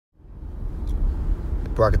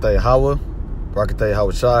Barakatah Yahawah, Barakatah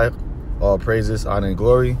Yahawashi, all praises, honor, and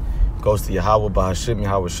glory goes to Yahawah Bahashim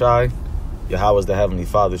Yahawashi. Yahawah is the Heavenly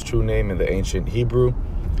Father's true name in the ancient Hebrew.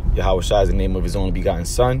 Yahawashi is the name of his only begotten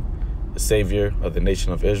Son, the Savior of the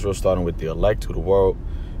nation of Israel, starting with the elect who the world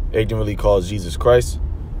ignorantly calls Jesus Christ.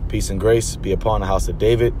 Peace and grace be upon the house of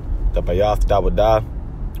David, the Bayath Dawadah,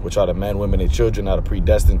 which are the men, women, and children that are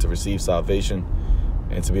predestined to receive salvation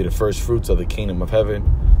and to be the first fruits of the kingdom of heaven,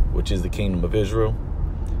 which is the kingdom of Israel.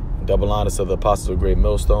 Double honors to the apostles of Great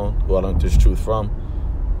Millstone, who I learned this truth from.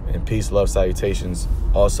 And peace, love, salutations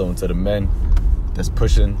also unto the men that's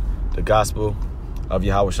pushing the gospel of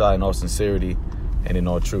Yahawashi in all sincerity and in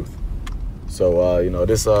all truth. So,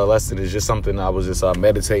 this lesson is just something I was just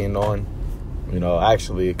meditating on.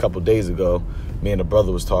 Actually, a couple days ago, me and a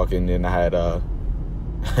brother was talking, and I had, I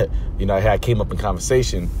came up in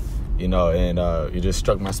conversation, and it just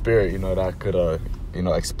struck my spirit, that I could,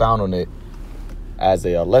 expound on it as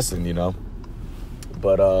a lesson,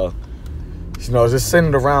 But, just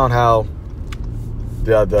centered around how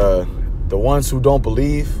the ones who don't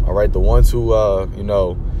believe, all right, the ones who,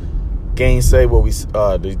 gainsay what we,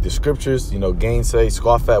 the scriptures, gainsay,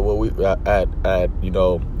 scoff at what we, at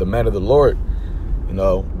the men of the Lord,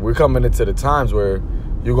 we're coming into the times where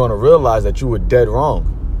you're going to realize that you were dead wrong,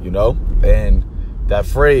 and that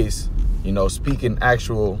phrase, speaking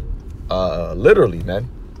actual, literally, man,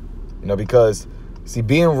 because see,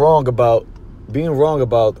 being wrong about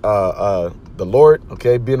the Lord,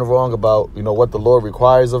 okay, being wrong about, what the Lord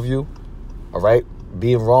requires of you, all right,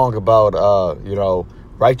 being wrong about,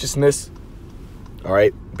 righteousness, all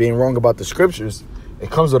right, being wrong about the scriptures,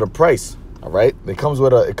 it comes with a price, all right, it comes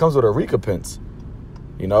with a recompense,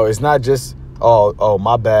 it's not just, oh,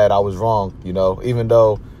 my bad, I was wrong, even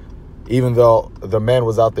though the man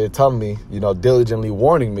was out there telling me, diligently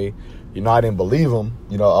warning me, I didn't believe him,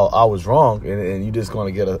 I was wrong, and you're just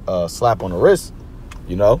going to get a slap on the wrist,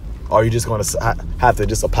 or you're just going to have to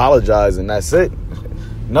just apologize and that's it.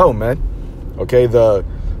 No, man. Okay, the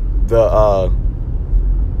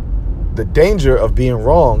danger of being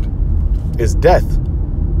wrong is death.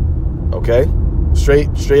 Okay,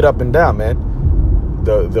 straight up and down, man.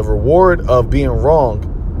 The reward of being wrong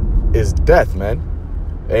is death, man.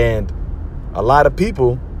 And a lot of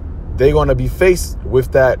people, they're going to be faced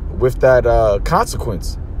with that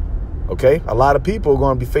consequence. Okay, a lot of people are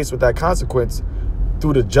going to be faced with that consequence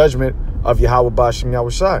through the judgment of Yahawah Bahashim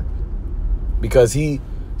Yahawashi, because he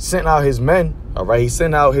sent out his men. All right, he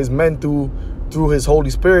sent out his men through his Holy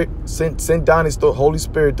Spirit, sent down his Holy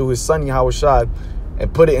Spirit through his Son Yahawashi,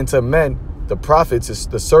 and put it into men, the prophets,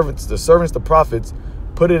 the servants, the prophets,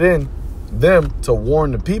 put it in them to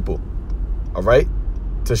warn the people. All right,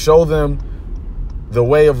 to show them the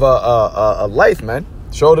way of a life, man.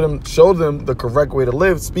 Show them the correct way to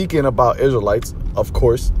live. Speaking about Israelites, of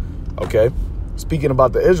course, okay. Speaking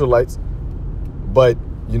about the Israelites, but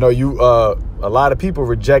a lot of people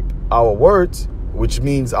reject our words, which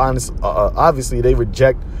means obviously they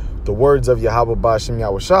reject the words of Yahawah Bahashim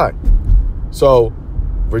Yahawashi. So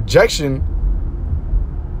rejection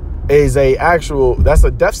is that's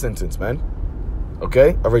a death sentence, man.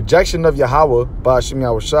 Okay, a rejection of Yahawah Bahashim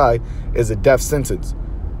Yahawashi is a death sentence,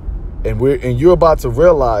 and you're about to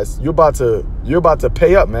realize you're about to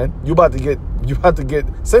pay up, man. You're about to get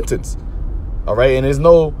sentenced. All right, and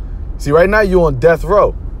right now you're on death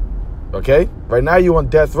row. Okay, right now you're on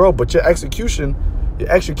death row, but your execution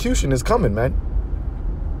is coming, man.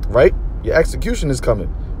 Right, your execution is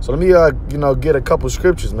coming. So let me get a couple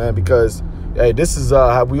scriptures, man, because hey, this is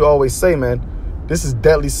how we always say, man. This is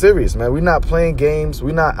deadly serious, man. We're not playing games.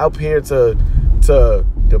 We're not up here to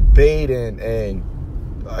debate and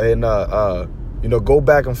go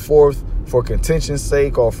back and forth for contention's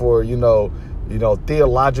sake or for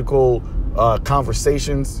theological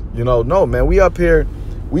conversations. No, man. We up here.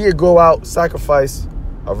 We go out, sacrifice.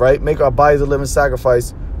 All right, make our bodies a living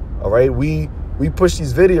sacrifice. All right, we push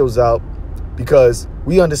these videos out because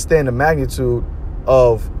we understand the magnitude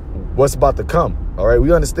of what's about to come. All right,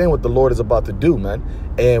 we understand what the Lord is about to do, man,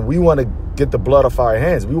 and we want to get the blood off our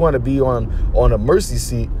hands. We want to be on a mercy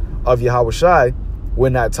seat of Yahawashi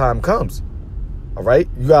when that time comes. All right,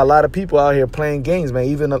 you got a lot of people out here playing games, man.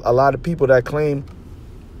 Even a lot of people that claim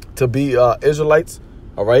to be Israelites.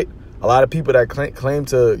 All right, a lot of people that claim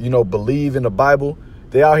to believe in the Bible.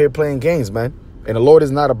 They out here playing games, man. And the Lord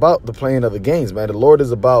is not about the playing of the games, man. The Lord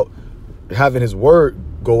is about having his word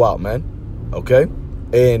go out, man. Okay,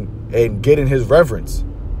 and getting his reverence,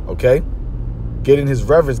 okay? Getting his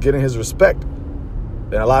reverence, getting his respect.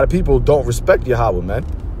 And a lot of people don't respect Yahawah, man.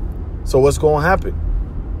 So what's going to happen?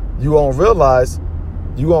 You're going to realize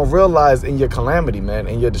in your calamity, man,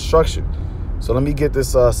 in your destruction, So let me get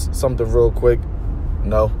this something real quick.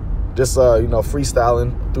 Just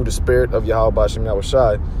freestyling through the spirit of Yahweh Bashem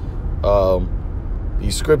Yahawashi.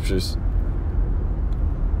 These scriptures.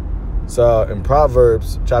 So in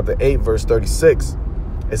Proverbs chapter 8 verse 36,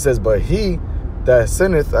 it says, but he that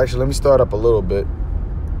sinneth, actually let me start up a little bit.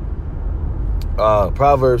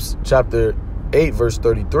 Proverbs chapter 8 verse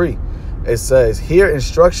 33, it says, hear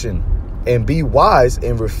instruction and be wise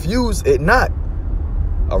and refuse it not.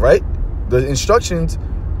 All right, the instructions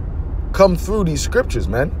come through these scriptures,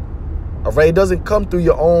 man. All right, it doesn't come through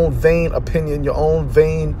your own vain opinion, your own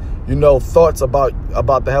vain, thoughts about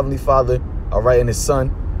the Heavenly Father, all right, and His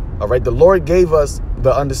Son. All right, the Lord gave us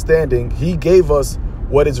the understanding. He gave us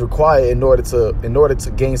what is required in order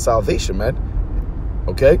to gain salvation, man.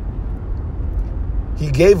 Okay, He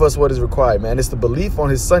gave us what is required, man. It's the belief on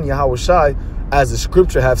His Son Yahawashi, as the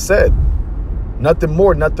scripture have said. Nothing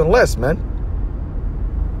more, nothing less, man.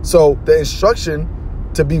 So the instruction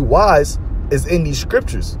to be wise is in these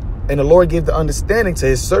scriptures. And the Lord gave the understanding to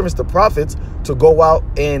His servants, the prophets, to go out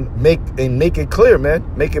and make it clear, man.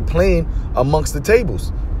 Make it plain amongst the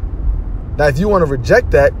tables. Now, if you want to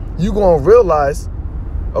reject that, you're going to realize,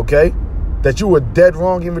 okay, that you were dead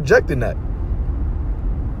wrong in rejecting that.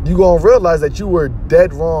 You're going to realize that you were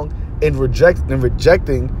dead wrong in refusing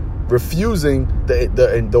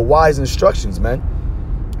the wise instructions, man.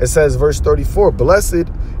 It says, verse 34, blessed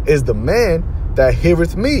is the man that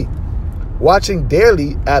heareth me, watching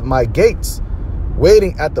daily at my gates,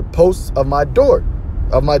 waiting at the posts of my doors.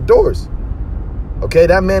 Okay,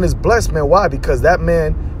 that man is blessed, man. Why? Because that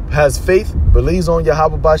man has faith, believes on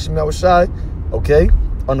Yahweh Bashem Yahawashi, okay,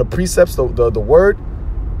 on the precepts, the word,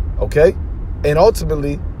 okay, and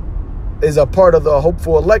ultimately is a part of the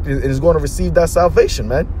hopeful elect and is going to receive that salvation,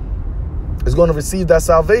 man. Is going to receive that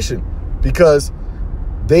salvation because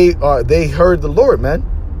they heard the Lord, man.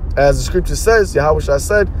 As the scripture says, Yahweh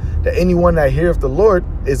said that anyone that heareth the Lord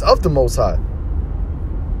is of the Most High.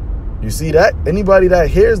 You see that? Anybody that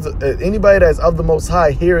hears, anybody that is of the Most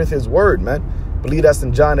High heareth His word, man. I believe that's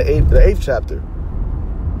in John the 8th chapter.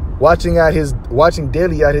 Watching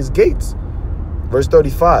daily at His gates. Verse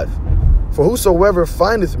 35. For whosoever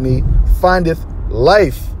findeth me findeth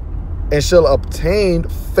life, and shall obtain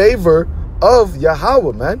favor of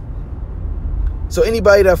Yahweh, man. So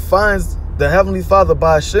anybody that finds the Heavenly Father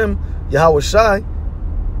by Hashem Yahawashi,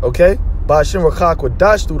 okay, by Hashem Rakha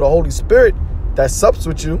Kwadash, through the Holy Spirit that sups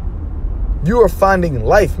with you, you are finding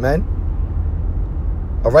life, man.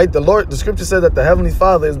 All right, the scripture said that the Heavenly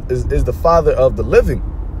Father is the Father of the living.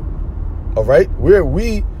 All right,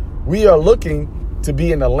 we are looking to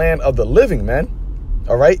be in the land of the living, man.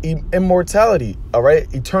 All right, immortality. All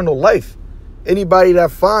right, eternal life. Anybody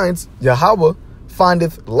that finds Yahweh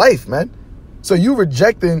findeth life, man. So you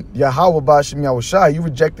rejecting Yahweh Bashem Yahawashi, you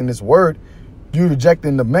rejecting His word, you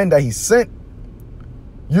rejecting the men that He sent.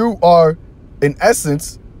 You are, in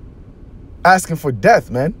essence, asking for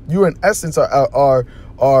death, man. You, in essence, are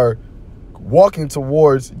walking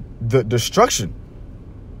towards the destruction,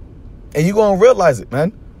 and you're gonna realize it,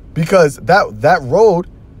 man, because that road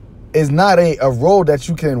is not a road that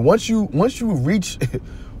you can once you reach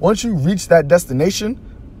that destination,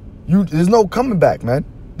 there's no coming back, man.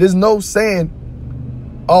 There's no saying,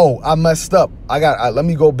 oh, I messed up, let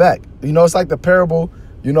me go back. It's like the parable,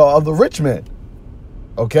 of the rich man.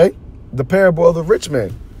 Okay, the parable of the rich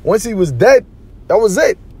man. Once he was dead, that was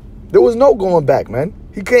it. There was no going back, man.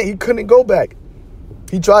 He couldn't go back.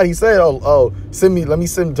 He tried. He said, oh, let me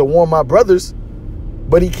send to warn my brothers,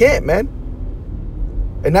 but he can't, man.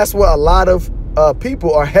 And that's what a lot of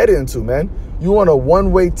people are headed into, man. You want a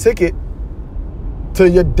one-way ticket to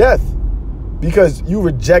your death because you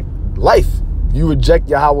reject life. You reject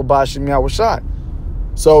Yahweh Bashem Yahawashi.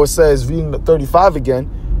 So it says, reading the 35 again,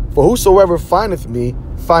 for whosoever findeth me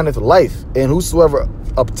findeth life, and whosoever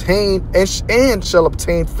obtain and shall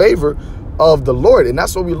obtain favor of the Lord. And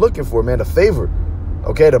that's what we're looking for, man, the favor.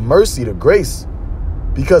 Okay, the mercy, the grace.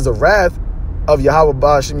 Because the wrath of Yahweh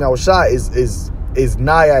Bashem Yahawashi is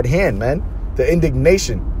nigh at hand, man. The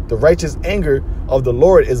indignation, the righteous anger of the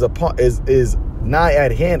Lord is nigh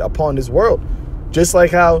at hand upon this world. Just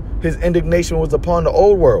like how His indignation was upon the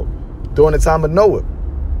old world during the time of Noah.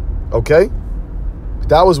 Okay?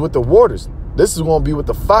 That was with the waters. This is going to be with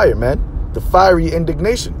the fire, man. The fiery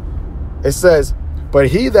indignation. It says, but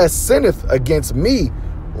he that sinneth against me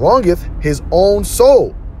wrongeth his own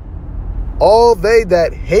soul. All they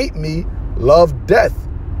that hate me love death.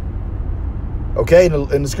 Okay,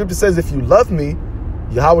 and the scripture says, if you love me,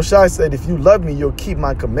 Yahawashi said, if you love me, you'll keep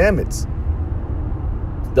my commandments.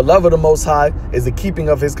 The love of the Most High is the keeping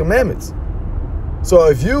of His commandments. So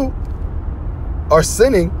if you are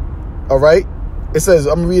sinning, All right. It says,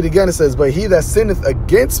 I'm going to read it again. It says, but he that sinneth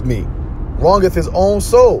against me wrongeth his own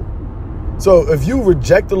soul. So if you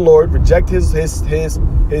reject the Lord, reject his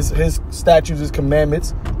statutes, his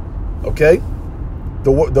commandments, okay,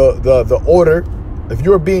 the order, if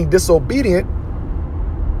you're being disobedient,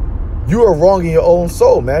 you are wronging your own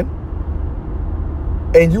soul, man.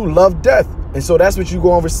 And you love death. And so that's what you're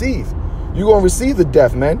going to receive. You're going to receive the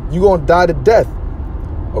death, man. You're going to die to death.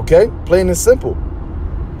 Okay? Plain and simple.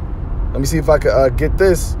 Let me see if I could get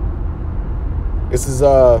this. This is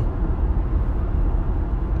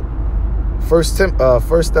First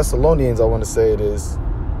Thessalonians, I want to say it is.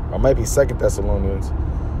 Or it might be 2 Thessalonians.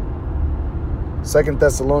 2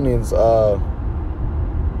 Thessalonians, bear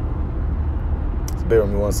with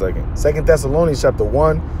me 1 second. 2 Thessalonians chapter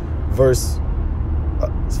 1, verse,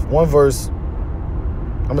 I'm going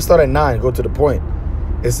to start at 9, go to the point.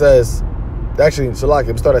 It says, actually, Shalaki, I'm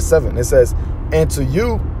going to start at 7. It says, and to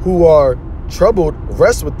you who are troubled,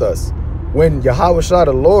 rest with us, when Yahawashi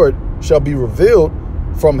the Lord shall be revealed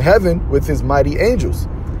from heaven with his mighty angels,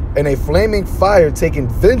 and a flaming fire taking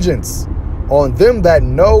vengeance on them that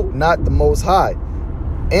know not the Most High,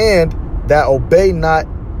 and that obey not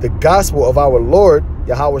the gospel of our Lord,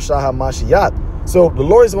 Yahawashi HaMashiach. So the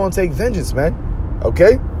Lord is going to take vengeance, man.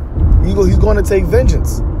 Okay? He's going to take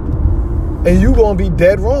vengeance. And you're going to be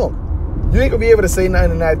dead wrong. You ain't going to be able to say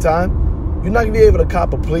nothing in that time. You're not going to be able to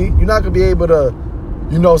cop a plea. You're not going to be able to,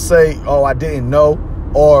 say, oh, I didn't know,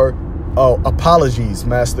 or, oh, apologies,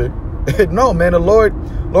 master. No, man, the Lord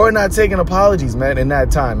not taking apologies, man, in that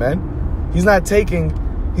time, man. He's not taking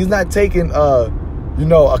a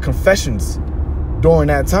confessions during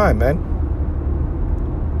that time, man.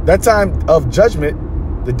 That time of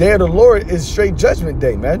judgment, the day of the Lord, is straight judgment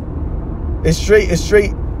day, man. It's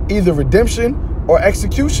straight either redemption or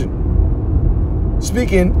execution.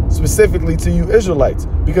 Speaking specifically to you Israelites,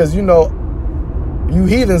 because you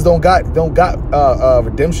heathens don't got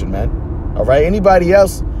redemption, man. All right, anybody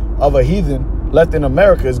else of a heathen left in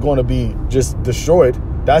America is going to be just destroyed.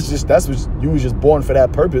 That's what you was just born for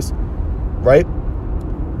that purpose, right?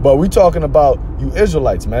 But we talking about you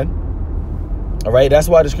Israelites, man. All right, that's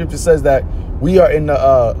why the scripture says that we are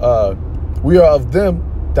of them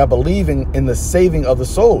that believe in the saving of the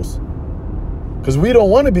souls, because we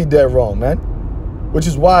don't want to be dead wrong, man. Which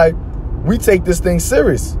is why we take this thing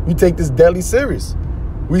serious. We take this deadly serious.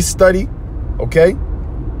 We study, okay?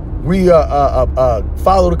 We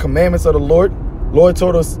follow the commandments of the Lord. Lord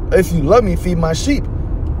told us, if you love me, feed my sheep.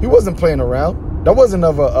 He wasn't playing around. That wasn't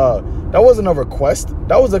a request.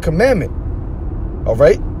 That was a commandment. All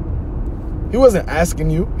right? He wasn't asking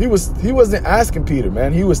you. He wasn't asking Peter,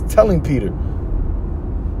 man. He was telling Peter.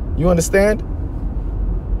 You understand?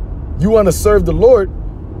 You want to serve the Lord,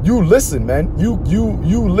 you listen, man. You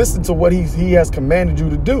listen to what he has commanded you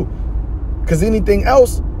to do, because anything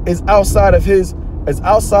else is outside of his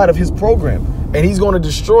program, and he's going to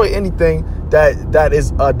destroy anything that is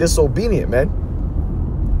disobedient, man.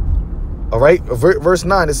 All right, verse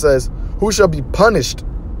 9, it says, who shall be punished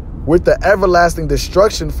with the everlasting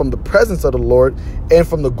destruction from the presence of the Lord and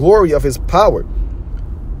from the glory of his power,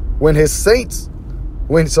 when he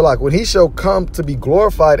shall come to be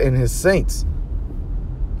glorified in his saints.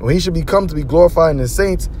 When he should become to be glorified in his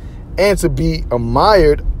saints, and to be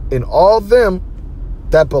admired in all them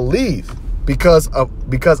that believe, because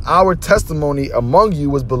our testimony among you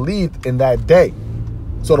was believed in that day.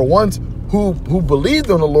 So the ones who believed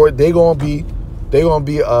on the Lord, they gonna be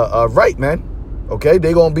right, man. Okay,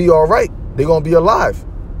 they gonna be all right. They gonna be alive.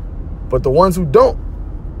 But the ones who don't,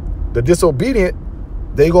 the disobedient,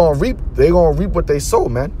 they gonna reap what they sow,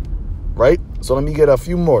 man. Right. So let me get a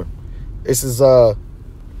few more. This is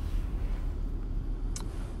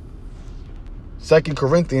 2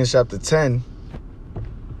 Corinthians chapter 10,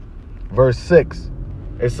 verse 6.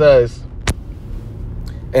 It says,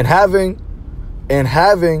 and having in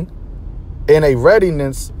a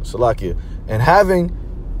readiness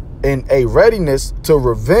to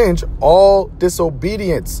revenge all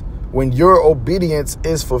disobedience when your obedience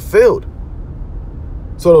is fulfilled.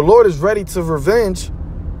 So the Lord is ready to revenge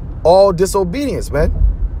all disobedience, man.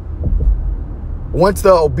 Once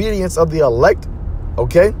the obedience of the elect,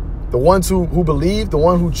 okay, the ones who believed, the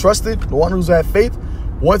one who trusted, the one who's had faith,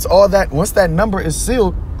 once that number is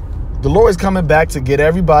sealed, the Lord is coming back to get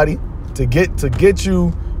everybody, to get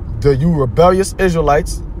you, you rebellious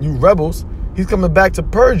Israelites, you rebels. He's coming back to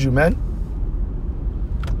purge you, man.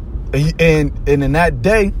 And in that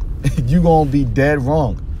day, you gonna be dead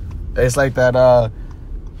wrong. It's like that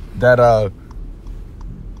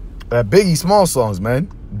Biggie Small songs, man.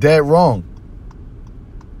 Dead wrong.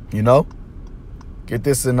 You know? Get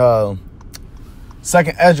this in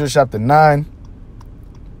 2nd Ezra chapter 9.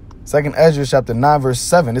 2nd Ezra chapter 9 verse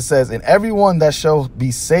 7. It says, and everyone that shall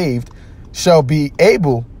be saved shall be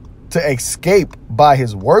able to escape by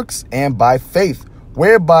his works and by faith,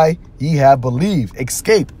 whereby ye have believed.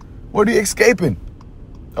 Escape. What are you escaping?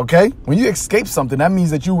 Okay? When you escape something, that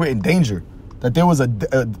means that you were in danger. That there was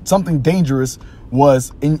something dangerous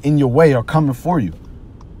was in your way or coming for you.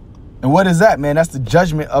 And what is that, man? That's the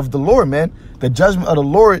judgment of the Lord, man. The judgment of the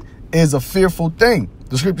Lord is a fearful thing.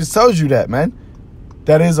 The scripture tells you that, man.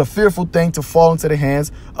 That is a fearful thing to fall into the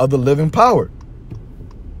hands of the living power.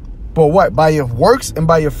 But what? By your works and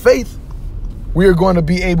by your faith, we are going to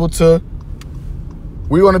be able to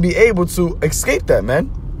escape that, man.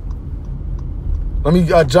 Let me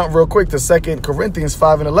jump real quick to 2 Corinthians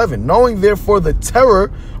 5:11. Knowing therefore the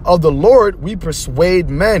terror of the Lord, we persuade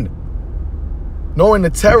men. Knowing the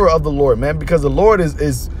terror of the Lord, man, because the Lord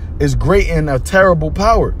is great in a terrible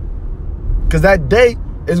power. Because that day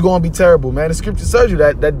is going to be terrible, man. The scripture tells you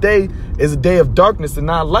that that day is a day of darkness and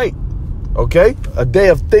not light. Okay? A day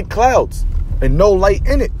of thick clouds and no light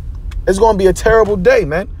in it. It's going to be a terrible day,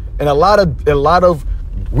 man. And a lot of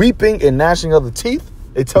weeping and gnashing of the teeth.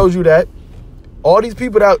 It tells you that all these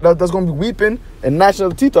people that's going to be weeping and gnashing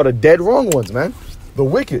of the teeth are the dead wrong ones, man. The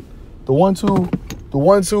wicked, the ones who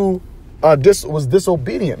was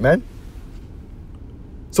disobedient, man.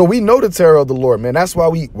 So we know the terror of the Lord, man. That's why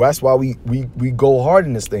we go hard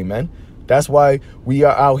in this thing, man. That's why we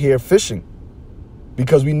are out here fishing,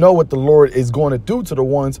 because we know what the Lord is going to do to the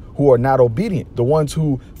ones who are not obedient, the ones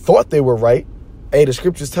who thought they were right. Hey, the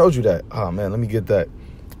scriptures tells you that. Oh man, let me get that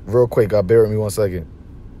real quick. Bear with me 1 second.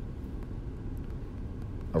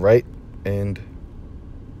 All right, and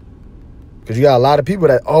because you got a lot of people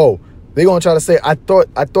that they're gonna try to say, I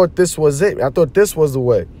thought this was it. I thought this was the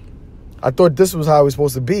way. I thought this was how it was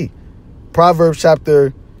supposed to be. Proverbs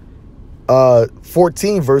chapter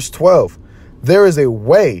 14 verse 12. There is a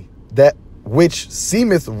way that which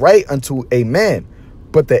seemeth right unto a man,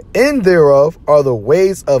 but the end thereof are the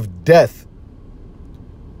ways of death.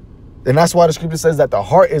 And that's why the scripture says that the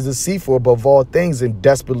heart is deceitful above all things and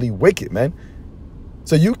desperately wicked, man.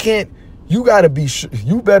 So you better be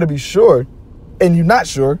sure, and you're not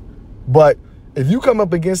sure, but if you come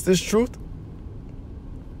up against this truth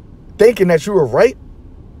thinking that you were right,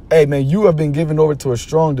 hey man, you have been given over to a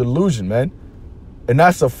strong delusion, man. And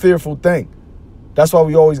that's a fearful thing. That's why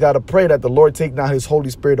we always got to pray that the Lord take not his Holy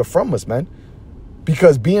Spirit from us, man.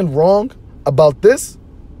 Because being wrong about this,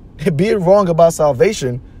 being wrong about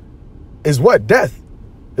salvation is what? Death.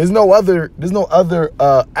 There's no other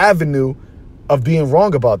avenue of being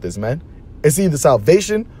wrong about this, man. It's either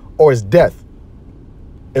salvation or it's death.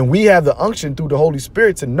 And we have the unction through the Holy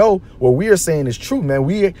Spirit to know what we are saying is true, man.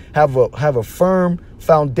 We have a firm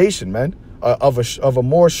foundation, man, of a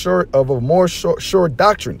more sure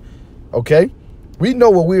doctrine. Okay, we know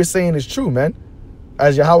what we are saying is true, man.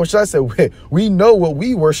 As Yahawashi said, we know what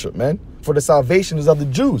we worship, man. For the salvation is of the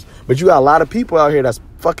Jews. But you got a lot of people out here that's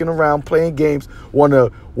fucking around, playing games, wanna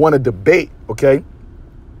debate. Okay.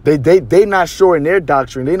 They not sure in their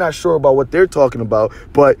doctrine. They're not sure about what they're talking about.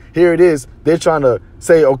 But here it is. They're trying to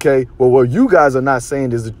say, okay, well, what you guys are not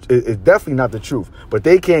saying is definitely not the truth. But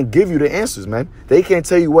they can't give you the answers, man. They can't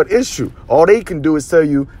tell you what is true. All they can do is tell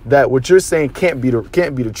you that what you're saying can't be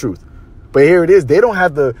the truth. But here it is. They don't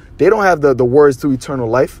have the words to eternal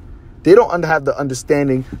life. They don't have the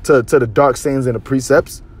understanding to the dark sayings and the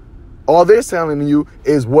precepts. All they're telling you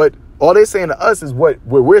is all they're saying to us is what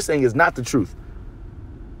we're saying is not the truth.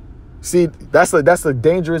 See, that's a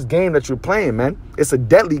dangerous game that you're playing, man. It's a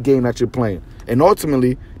deadly game that you're playing. And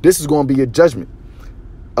ultimately, this is going to be your judgment.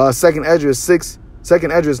 2nd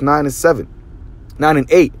Ezra 9 and 7. 9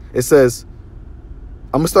 and 8. It says,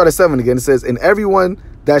 I'm going to start at 7 again. It says, and everyone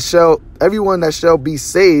that shall be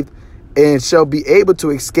saved and shall be able to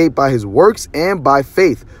escape by his works and by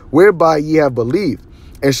faith, whereby ye have believed,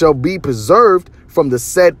 and shall be preserved from the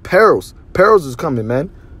said perils. Perils is coming, man.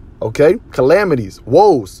 Okay? Calamities,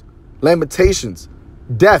 woes, lamentations,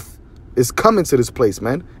 death is coming to this place,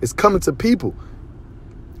 man. It's coming to people.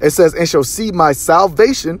 It says, and shall see my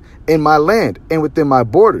salvation in my land and within my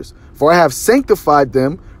borders. For I have sanctified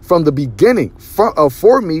them from the beginning,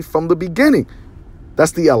 for me from the beginning.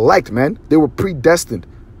 That's the elect, man. They were predestined,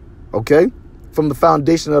 okay? From the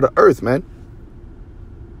foundation of the earth, man.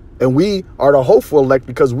 And we are the hopeful elect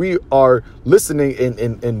because we are listening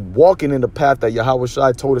and walking in the path that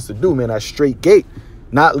Yahawashi told us to do, man, that straight gate.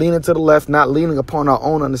 Not leaning to the left, not leaning upon our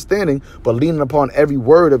own understanding, but leaning upon every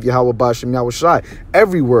word of Yahweh Bashem Yahawashi.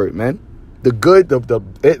 Every word, man. The good,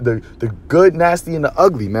 the good, nasty, and the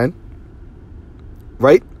ugly, man.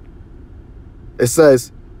 Right? It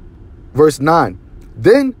says, verse 9,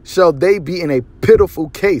 Then shall they be in a pitiful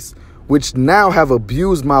case, which now have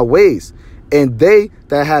abused my ways. And they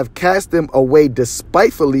that have cast them away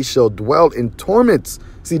despitefully shall dwell in torments.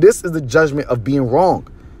 See, this is the judgment of being wrong.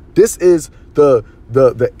 This is the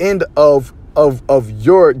end of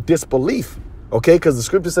your disbelief. Okay, because the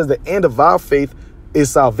scripture says the end of our faith is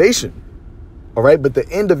salvation. All right, but the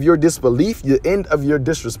end of your disbelief, the end of your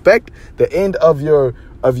disrespect, the end of your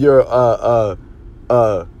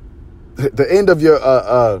the end of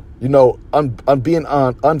your being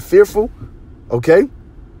unfearful, okay,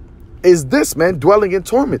 is this, man, dwelling in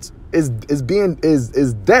torments, is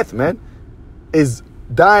death, man, is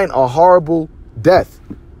dying a horrible death,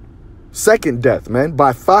 second death, man,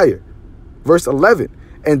 by fire. Verse 11,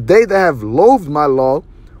 and they that have loathed my law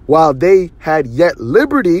while they had yet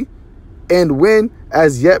liberty, and when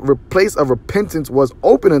as yet place of repentance was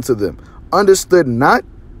open unto them, understood not.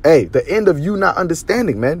 Hey, the end of you not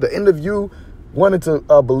understanding, man. The end of you wanting to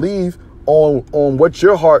believe on what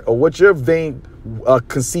your heart or what your vain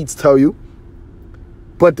conceits tell you,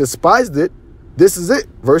 but despised it. This is it.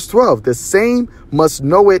 Verse 12. The same must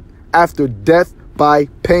know it after death by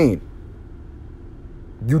pain.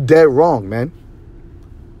 You dead wrong, man.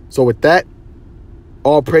 So with that,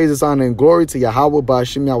 all praises, honor, and glory to Yahawah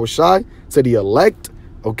Ba'Hashem Yahawashi, to the elect,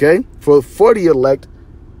 okay? For the elect,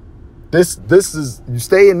 this is, you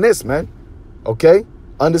stay in this, man, okay?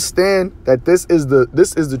 Understand that this is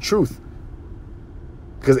the truth.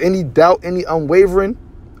 Because any doubt, any unwavering,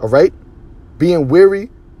 all right, being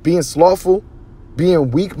weary, being slothful,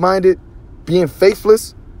 being weak-minded, being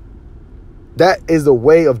faithless, that is the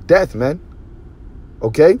way of death, man,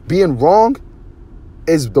 okay? Being wrong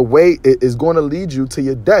is the way it is going to lead you to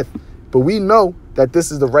your death. But we know that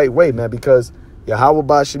this is the right way, man, because Yahawah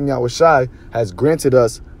Ba'Hashem Yahawashi has granted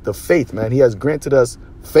us the faith, man. He has granted us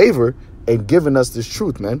favor and given us this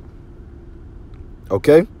truth, man.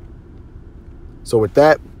 Okay? So with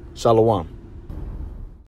that, shalom.